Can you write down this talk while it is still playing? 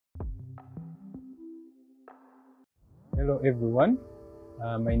Hello everyone,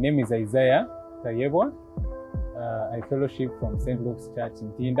 my name is Isaiah Tayebwa. I fellowship from St. Luke's Church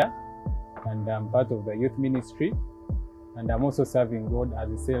in Tinda, and I'm part of the youth ministry, and I'm also serving God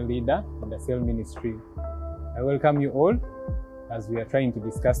as a cell leader in the cell ministry. I welcome you all as we are trying to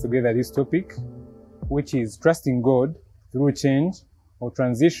discuss together this topic, which is trusting God through change or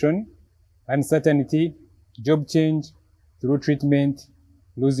transition, uncertainty, job change, through treatment,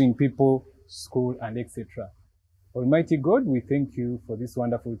 losing people, school, and etc. Almighty God, we thank you for this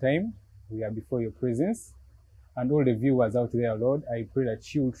wonderful time. We are before your presence. And all the viewers out there, Lord, I pray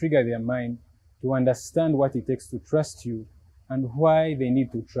that you will trigger their mind to understand what it takes to trust you and why they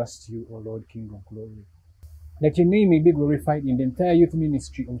need to trust you, O Lord, King of glory. That your name may be glorified in the entire youth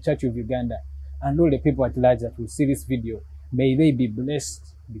ministry of Church of Uganda and all the people at large that will see this video. May they be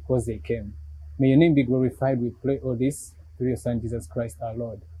blessed because they came. May your name be glorified. We pray all this through your Son, Jesus Christ, our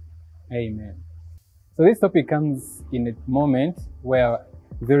Lord. Amen. So this topic comes in a moment where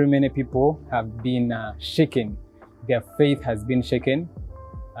very many people have been shaken. Their faith has been shaken.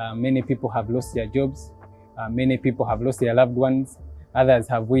 Many people have lost their jobs. Many people have lost their loved ones. Others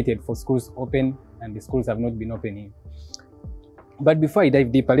have waited for schools to open, and the schools have not been opening. But before I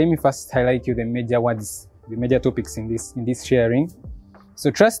dive deeper, let me first highlight you the major words, the major topics in this sharing.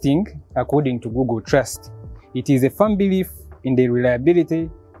 So trusting, according to Google, trust. It is a firm belief in the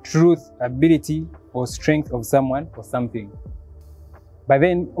reliability, truth, ability, or strength of someone or something. But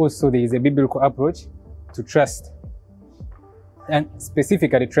then also there is a biblical approach to trust, and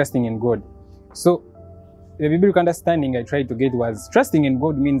specifically trusting in God. So the biblical understanding I tried to get was trusting in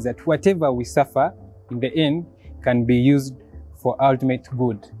God means that whatever we suffer in the end can be used for ultimate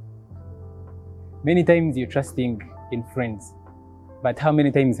good. Many times you're trusting in friends, but how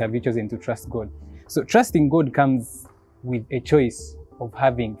many times have you chosen to trust God? So trusting God comes with a choice of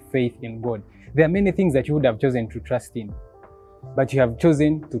having faith in God. There are many things that you would have chosen to trust in, but you have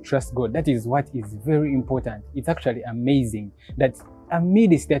chosen to trust God. That is what is very important. It's actually amazing that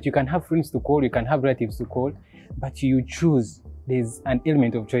amidst that you can have friends to call, you can have relatives to call, but you choose. There's an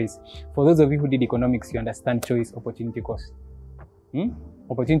element of choice. For those of you who did economics, you understand choice, opportunity cost.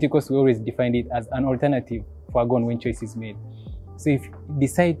 Opportunity cost, we always defined it as an alternative foregone when choice is made. So if you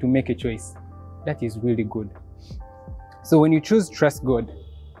decide to make a choice, that is really good. So when you choose trust God,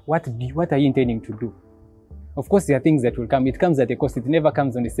 what are you intending to do? Of course, there are things that will come. It comes at a cost. It never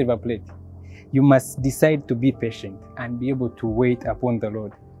comes on a silver plate. You must decide to be patient and be able to wait upon the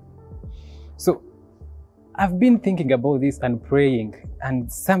Lord. So I've been thinking about this and praying,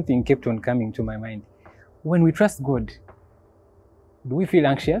 and something kept on coming to my mind. When we trust God, do we feel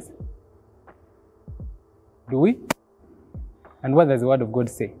anxious? Do we? And what does the word of God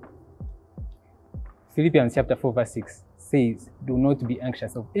say? Philippians chapter 4 verse 6 says, do not be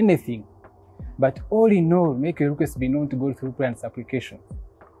anxious of anything, but all in all, make your requests be known to God through prayer and supplication.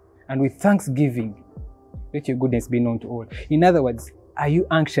 And with thanksgiving, let your goodness be known to all. In other words, are you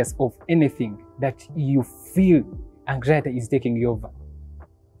anxious of anything that you feel anxiety is taking you over?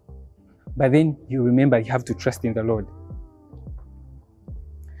 But then you remember you have to trust in the Lord.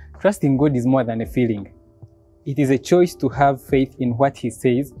 Trusting God is more than a feeling. It is a choice to have faith in what He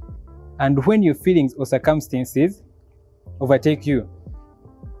says. And when your feelings or circumstances overtake you,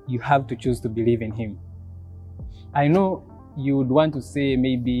 you have to choose to believe in Him. I know you would want to say,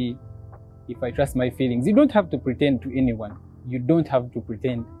 maybe, if I trust my feelings, you don't have to pretend to anyone. You don't have to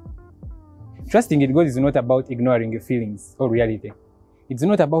pretend. Trusting in God is not about ignoring your feelings or reality. It's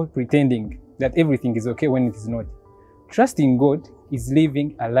not about pretending that everything is okay when it is not. Trusting God is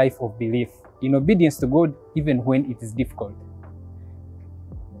living a life of belief in obedience to God, even when it is difficult.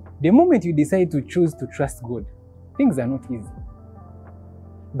 The moment you decide to choose to trust God, things are not easy.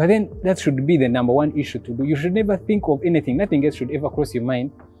 But then that should be the number one issue to do. You should never think of anything. Nothing else should ever cross your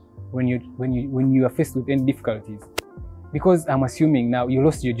mind when you are faced with any difficulties. Because I'm assuming now you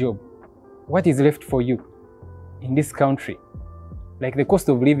lost your job. What is left for you in this country? Like, the cost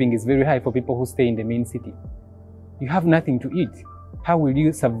of living is very high for people who stay in the main city. You have nothing to eat. How will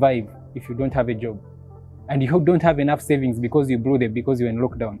you survive if you don't have a job? And you don't have enough savings because you blew them because you're in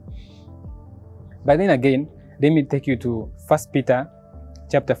lockdown. But then again, let me take you to 1 Peter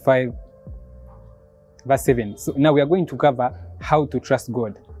chapter 5, verse 7. So now we are going to cover how to trust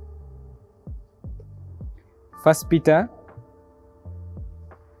God. 1 Peter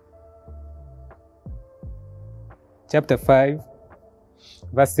chapter 5,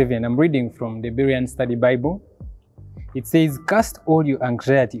 verse 7. I'm reading from the Berean Study Bible. It says, cast all your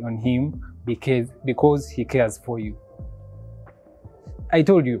anxiety on Him because He cares for you. I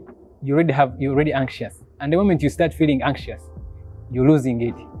told you, you're already anxious. And the moment you start feeling anxious, you're losing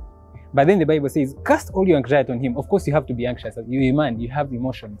it. But then the Bible says, cast all your anxiety on him. Of course, you have to be anxious. You're a man, you have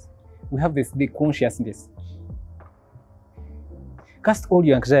emotions. We have the consciousness. Cast all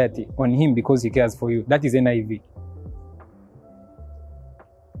your anxiety on him because he cares for you. That is NIV.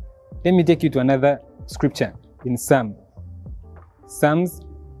 Let me take you to another scripture in Psalms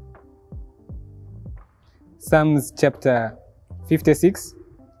chapter 56,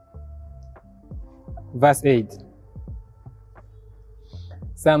 verse 8.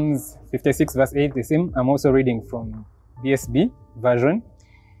 Psalms 56, verse 8, the same. I'm also reading from BSB version.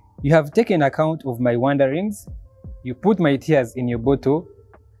 You have taken account of my wanderings. You put my tears in your bottle.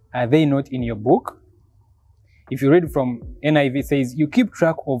 Are they not in your book? If you read from NIV, it says, you keep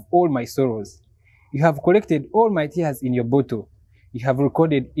track of all my sorrows. You have collected all my tears in your bottle. You have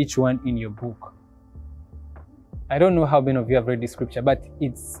recorded each one in your book. I don't know how many of you have read this scripture, but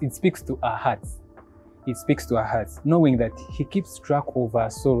it speaks to our hearts. It speaks to our hearts, knowing that he keeps track of our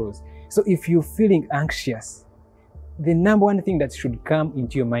sorrows. So if you're feeling anxious, the number one thing that should come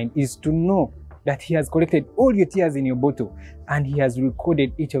into your mind is to know that he has collected all your tears in your bottle and he has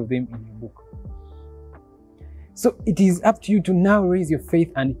recorded each of them in your book. So it is up to you to now raise your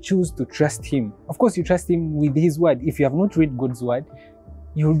faith and choose to trust him. Of course, you trust him with his word. If you have not read God's word,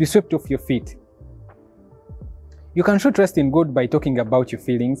 you will be swept off your feet. You can show trust in God by talking about your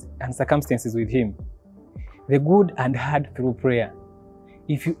feelings and circumstances with him. The good and hard through prayer.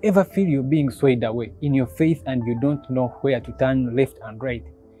 If you ever feel you're being swayed away in your faith and you don't know where to turn left and right,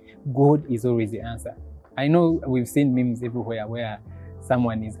 God is always the answer. I know we've seen memes everywhere where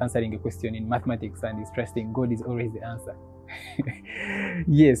someone is answering a question in mathematics and is trusting God is always the answer.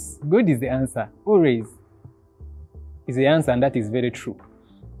 Yes, God is the answer. Always is the answer, and that is very true.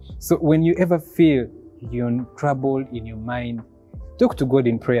 So when you ever feel you're in trouble in your mind, talk to God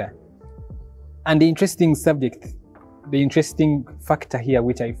in prayer. And the interesting subject, the interesting factor here,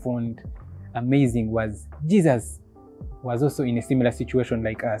 which I found amazing, was Jesus was also in a similar situation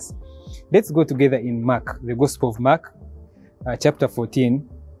like us. Let's go together in Mark, the Gospel of Mark, chapter 14.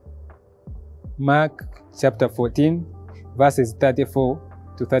 Mark chapter 14, verses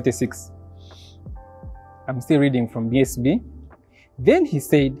 34 to 36. I'm still reading from BSB. Then he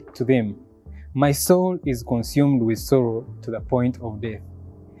said to them, my soul is consumed with sorrow to the point of death.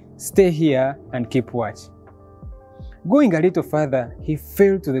 Stay here and keep watch. Going a little further, he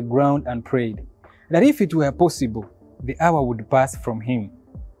fell to the ground and prayed that if it were possible, the hour would pass from him.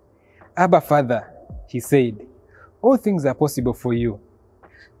 Abba, Father, he said, all things are possible for you.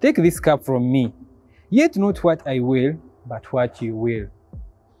 Take this cup from me, yet not what I will, but what you will.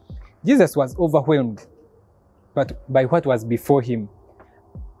 Jesus was overwhelmed by what was before him.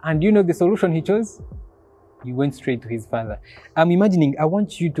 And you know the solution he chose? He went straight to his Father. I'm imagining, I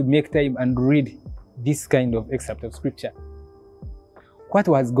want you to make time and read this kind of excerpt of scripture. What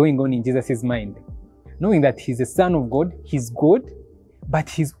was going on in Jesus' mind? Knowing that he's a son of God, he's God, but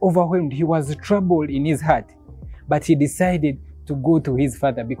he's overwhelmed. He was troubled in his heart, but he decided to go to his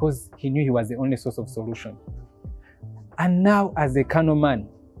Father because he knew he was the only source of solution. And now, as a carnal man,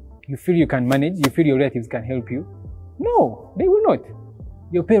 you feel you can manage, you feel your relatives can help you. No, they will not.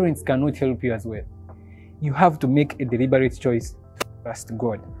 Your parents cannot help you as well. You have to make a deliberate choice to trust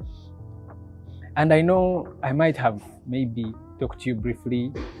God. And I know I might have maybe talked to you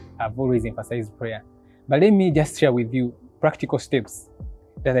briefly. I've always emphasized prayer. But let me just share with you practical steps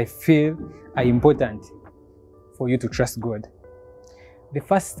that I feel are important for you to trust God. The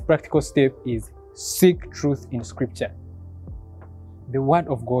first practical step is seek truth in Scripture. The Word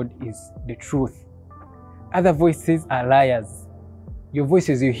of God is the truth. Other voices are liars. Your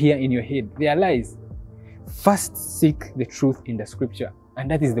voices you hear in your head, they are lies. First, seek the truth in the Scripture, and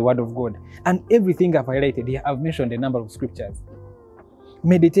that is the Word of God. And everything I've highlighted here, I've mentioned a number of scriptures.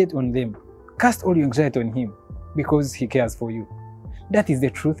 Meditate on them. Cast all your anxiety on Him because He cares for you. That is the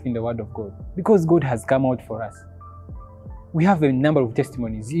truth in the Word of God, because God has come out for us. We have a number of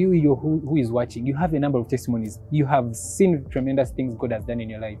testimonies. You who is watching, you have a number of testimonies. You have seen tremendous things God has done in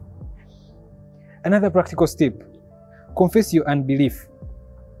your life. Another practical step, confess your unbelief.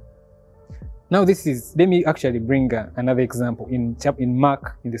 Now let me actually bring another example in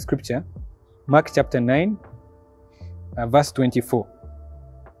Mark, in the scripture, Mark chapter 9, verse 24.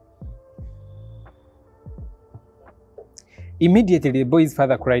 Immediately the boy's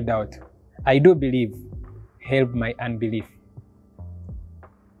father cried out, I do believe, help my unbelief.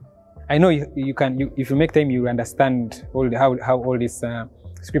 I know you can, if you make time, you understand how all this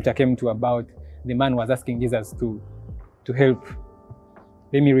scripture came to about. The man was asking Jesus to help.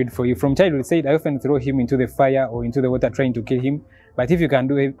 Let me read for you. From childhood, it said, I often throw him into the fire or into the water trying to kill him. But if you can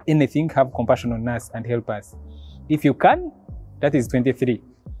do anything, have compassion on us and help us. If you can, that is 23.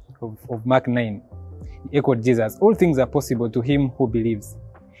 of Mark 9. He echoed Jesus. All things are possible to him who believes.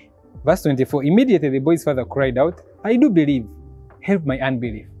 Verse 24, immediately the boy's father cried out, I do believe. Help my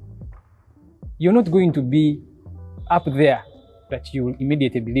unbelief. You're not going to be up there that you will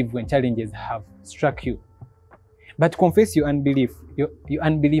immediately believe when challenges have struck you. But confess your unbelief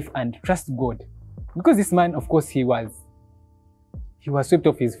and trust God. Because this man, of course, he was swept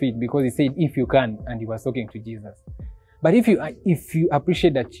off his feet because he said, if you can, and he was talking to Jesus. But if you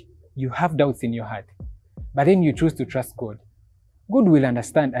appreciate that you have doubts in your heart, but then you choose to trust God, God will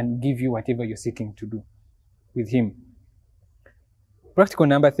understand and give you whatever you're seeking to do with him. Practical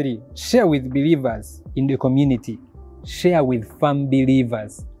number 3, share with believers in the community. Share with firm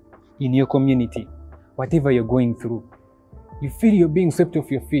believers in your community whatever you're going through. You feel you're being swept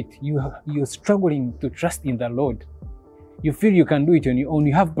off your feet. You're struggling to trust in the Lord. You feel you can do it on your own.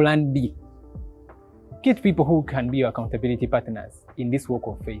 You have plan B. Get people who can be your accountability partners in this walk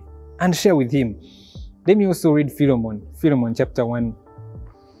of faith and share with him. Let me also read Philemon chapter 1.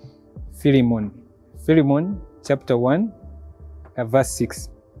 Philemon chapter 1, verse 6.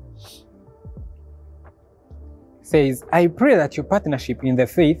 Says, I pray that your partnership in the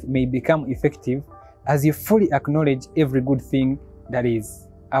faith may become effective as you fully acknowledge every good thing that is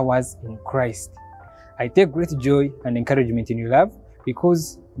ours in Christ. I take great joy and encouragement in your love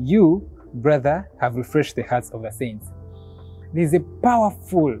because you, brother, have refreshed the hearts of the saints. There is a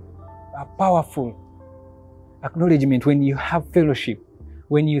powerful acknowledgement when you have fellowship,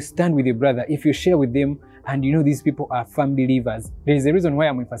 when you stand with your brother, if you share with them and you know these people are firm believers. There is a reason why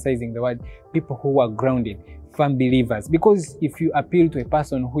I'm emphasizing the word people who are grounded, firm believers. Because if you appeal to a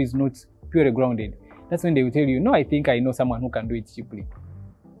person who is not purely grounded, that's when they will tell you, no, I think I know someone who can do it cheaply.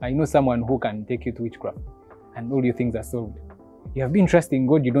 I know someone who can take you to witchcraft and all your things are solved. You have been trusting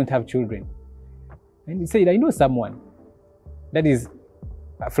God, you don't have children. And you said, I know someone. That is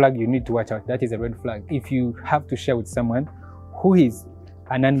a flag you need to watch out. That is a red flag. If you have to share with someone who is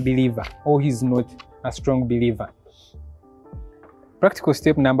an unbeliever or he's not a strong believer. Practical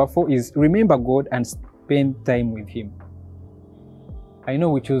step number 4 is remember God and spend time with him. I know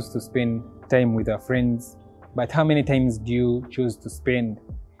we choose to spend time with our friends, but how many times do you choose to spend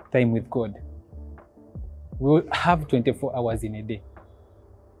time with God? We have 24 hours in a day.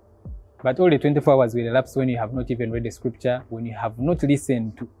 But all the 24 hours will elapse when you have not even read a scripture, when you have not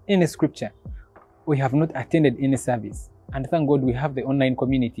listened to any scripture, or you have not attended any service. And thank God we have the online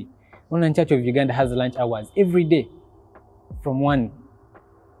community. Online Church of Uganda has lunch hours every day from 1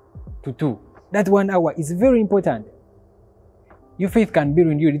 to 2. That 1 hour is very important. Your faith can be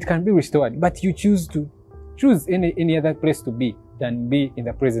renewed, it can be restored, but you choose any other place to be than be in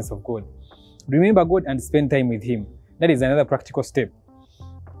the presence of God. Remember God and spend time with him. That is another practical step.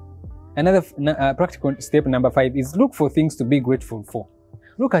 Another practical step number 5 is look for things to be grateful for.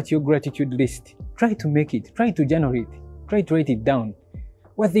 Look at your gratitude list. Try to make it. Try to generate. Try to write it down.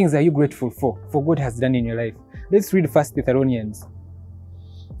 What things are you grateful for God has done in your life? Let's read 1 Thessalonians.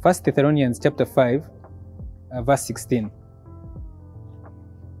 1 Thessalonians chapter 5, verse 16.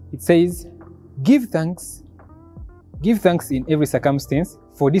 It says, Give thanks in every circumstance,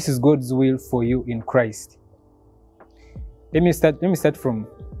 for this is God's will for you in Christ. Let me start from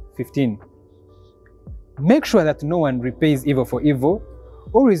 15. Make sure that no one repays evil for evil.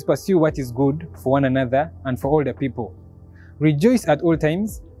 Always pursue what is good for one another and for all the people. Rejoice at all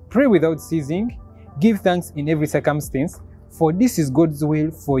times. Pray without ceasing. Give thanks in every circumstance, for this is God's will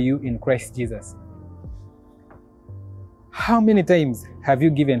for you in Christ Jesus. How many times have you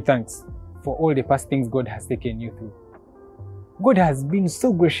given thanks for all the past things God has taken you through? God has been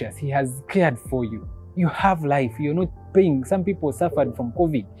so gracious. He has cared for you. You have life. You're not paying. Some people suffered from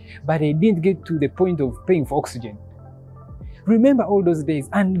COVID, but they didn't get to the point of paying for oxygen. Remember all those days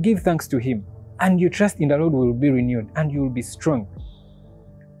and give thanks to him. And your trust in the Lord will be renewed and you will be strong.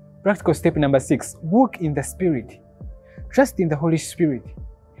 Practical step number 6, walk in the Spirit. Trust in the Holy Spirit.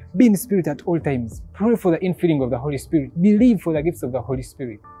 Be in the Spirit at all times. Pray for the infilling of the Holy Spirit. Believe for the gifts of the Holy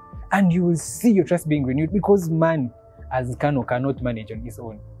Spirit. And you will see your trust being renewed, because man as cannot manage on his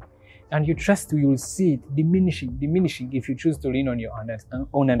own. And your trust, you will see it diminishing if you choose to lean on your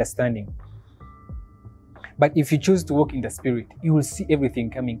own understanding. But if you choose to walk in the Spirit, you will see everything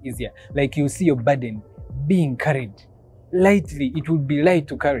coming easier. Like you will see your burden being carried lightly. It will be light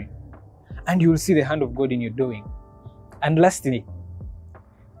to carry. And you will see the hand of God in your doing. And lastly,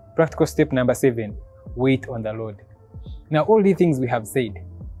 practical step number 7, wait on the Lord. Now, all the things we have said,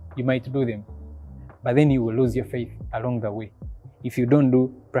 you might do them, but then you will lose your faith along the way if you don't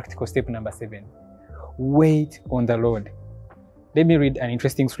do practical step number 7. Wait on the Lord. Let me read an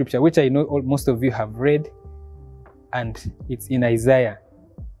interesting scripture, which I know most of you have read, and it's in Isaiah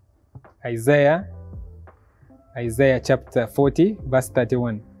Isaiah chapter 40, verse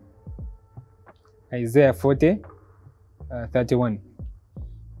 31. Isaiah 40, 31.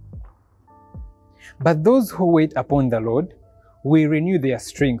 But those who wait upon the Lord will renew their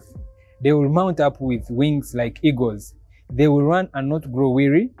strength. They will mount up with wings like eagles. They will run and not grow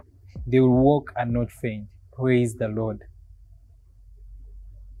weary. They will walk and not faint. Praise the Lord.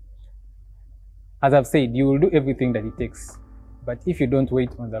 As I've said, you will do everything that it takes. But if you don't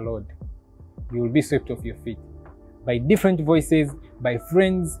wait on the Lord, you will be swept off your feet by different voices, by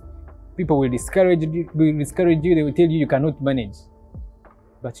friends. People will discourage you. They will tell you you cannot manage.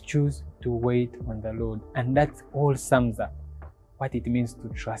 But choose to wait on the Lord. And that all sums up what it means to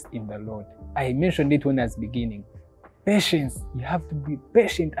trust in the Lord. I mentioned it when I was beginning. Patience. You have to be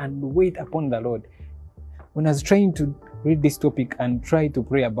patient and wait upon the Lord. When I was trying to read this topic and try to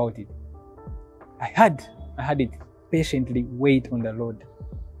pray about it, I had it. Patiently wait on the Lord.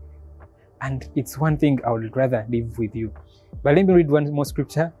 And it's one thing I would rather leave with you. But let me read one more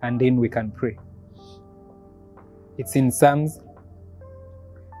scripture and then we can pray. It's in Psalms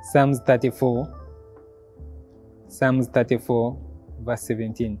 34. Psalms 34, verse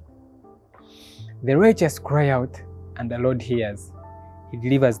 17. The righteous cry out, and the Lord hears. He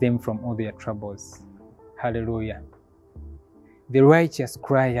delivers them from all their troubles. Hallelujah. The righteous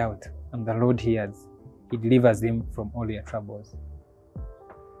cry out, and the Lord hears. He delivers them from all their troubles.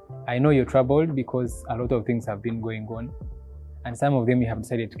 I know you're troubled because a lot of things have been going on, and some of them you have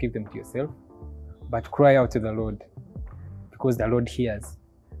decided to keep them to yourself. But cry out to the Lord, because the Lord hears,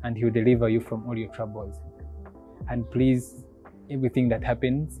 and He will deliver you from all your troubles. And please, everything that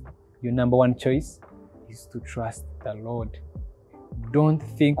happens, your number one choice is to trust the Lord. Don't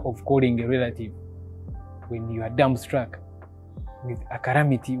think of calling a relative when you are dumbstruck with a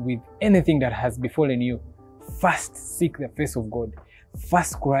calamity, with anything that has befallen you. First seek the face of God.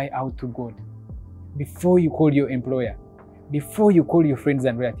 First cry out to God. Before you call your employer, before you call your friends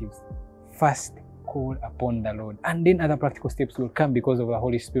and relatives, first call upon the Lord. And then other practical steps will come because of the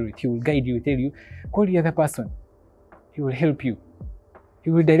Holy Spirit. He will guide you, tell you, call the other person. He will help you. He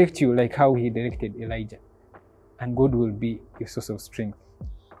will direct you like how He directed Elijah. And God will be your source of strength.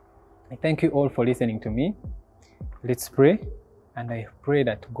 I thank you all for listening to me. Let's pray. And I pray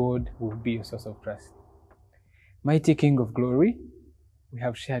that God will be your source of trust. Mighty King of glory, we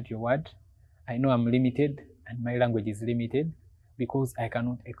have shared your word. I know I'm limited and my language is limited because I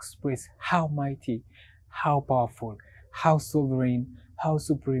cannot express how mighty, how powerful, how sovereign, how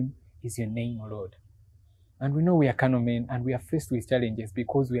supreme is your name, O Lord. And we know we are carnal men and we are faced with challenges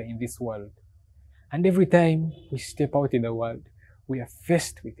because we are in this world. And every time we step out in the world, we are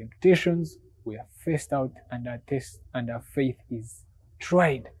faced with temptations, we are faced out and our test and our faith is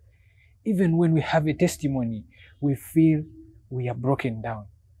tried. Even when we have a testimony, we feel we are broken down.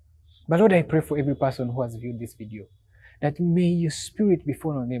 But Lord, I pray for every person who has viewed this video, that may your Spirit be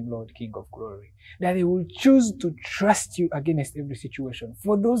fallen on them, Lord, King of glory, that they will choose to trust you against every situation.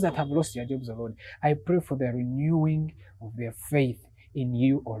 For those that have lost their jobs, O Lord, I pray for the renewing of their faith in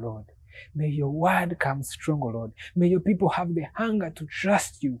you, O Lord. May your word come strong, O Lord. May your people have the hunger to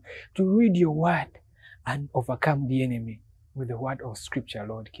trust you, to read your word and overcome the enemy with the word of scripture,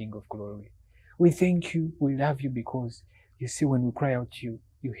 Lord, King of glory. We thank you, we love you because you see when we cry out to you,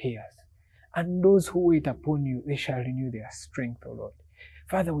 you hear us. And those who wait upon you, they shall renew their strength, O Lord.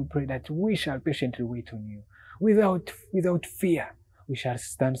 Father, we pray that we shall patiently wait on you. Without fear, we shall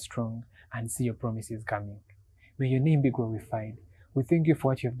stand strong and see your promises coming. May your name be glorified. We thank you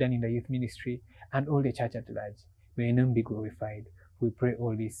for what you have done in the youth ministry and all the church at large. May your name be glorified. We pray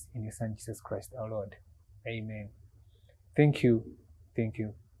all this in your Son, Jesus Christ, our Lord. Amen. Thank you. Thank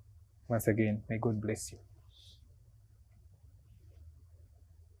you. Once again, may God bless you.